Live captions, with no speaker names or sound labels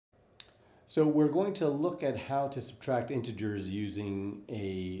So we're going to look at how to subtract integers using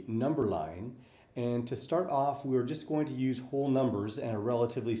a number line. And to start off, we're just going to use whole numbers and a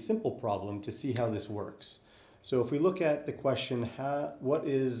relatively simple problem to see how this works. So if we look at the question, what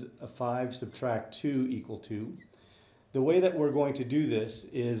is a 5 subtract 2 equal to? The way that we're going to do this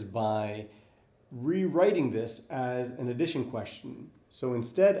is by rewriting this as an addition question. So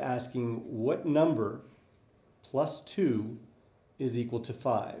instead asking what number plus 2 is equal to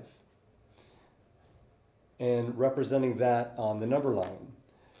 5, and representing that on the number line.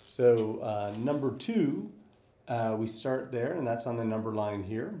 So number 2, we start there, and that's on the number line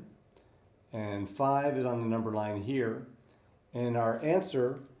here. And 5 is on the number line here. And our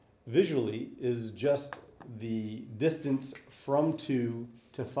answer visually is just the distance from 2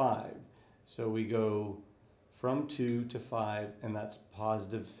 to 5. So we go from 2 to 5, and that's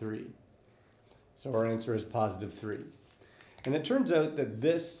positive 3. So our answer is positive 3. And it turns out that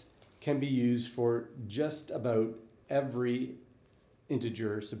this can be used for just about every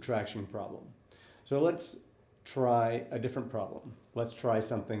integer subtraction problem. So let's try a different problem. Let's try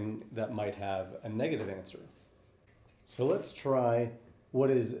something that might have a negative answer. So let's try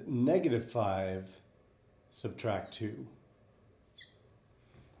what is negative 5 subtract 2.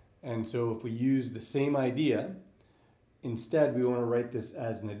 And so if we use the same idea, instead we want to write this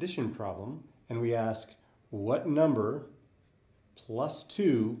as an addition problem, and we ask what number plus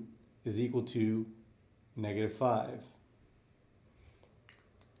 2 is equal to negative 5.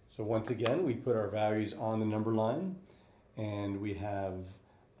 So once again, we put our values on the number line, and we have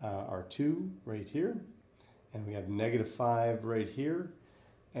our 2 right here, and we have negative 5 right here.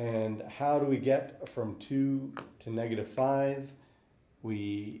 And how do we get from 2 to negative 5?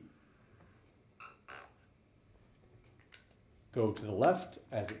 We go to the left.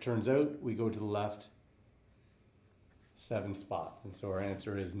 As it turns out, we go to the left 7 spots, and so our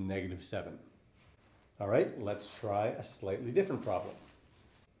answer is negative 7. All right, let's try a slightly different problem.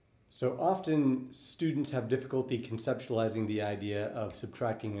 So often students have difficulty conceptualizing the idea of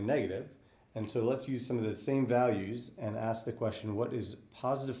subtracting a negative, and so let's use some of the same values and ask the question, what is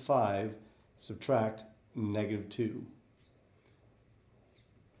positive 5 subtract negative 2?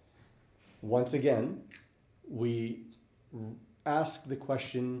 Once again, we ask the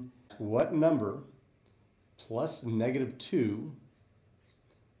question, what number plus negative 2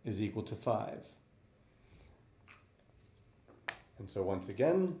 is equal to 5? And so once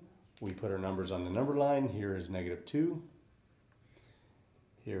again, we put our numbers on the number line. Here is negative 2.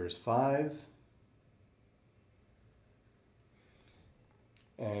 Here is 5.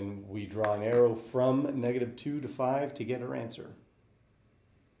 And we draw an arrow from negative 2 to 5 to get our answer.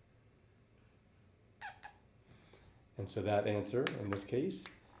 And so that answer, in this case,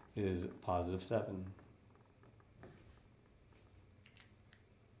 is positive 7.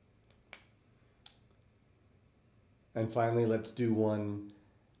 And finally, let's do one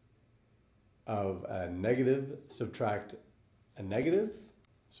of a negative subtract a negative.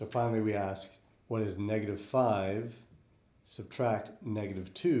 So finally we ask, what is negative 5 subtract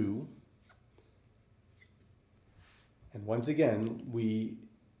negative 2? And once again, we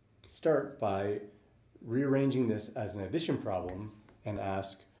start by rearranging this as an addition problem and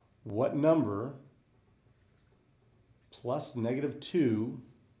ask, what number plus negative 2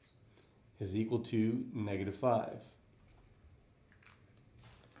 is equal to negative 5?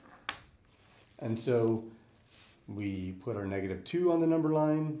 And so we put our negative 2 on the number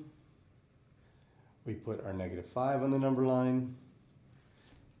line, we put our negative 5 on the number line,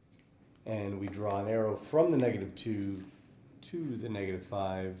 and we draw an arrow from the negative 2 to the negative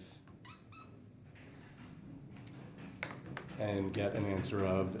 5, and get an answer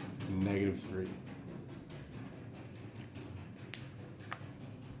of negative 3.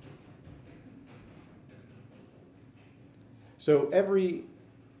 So every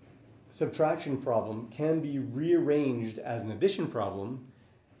subtraction problem can be rearranged as an addition problem,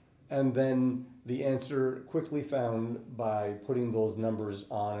 and then the answer quickly found by putting those numbers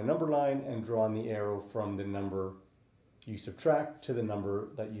on a number line and drawing the arrow from the number you subtract to the number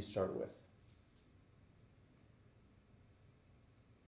that you start with.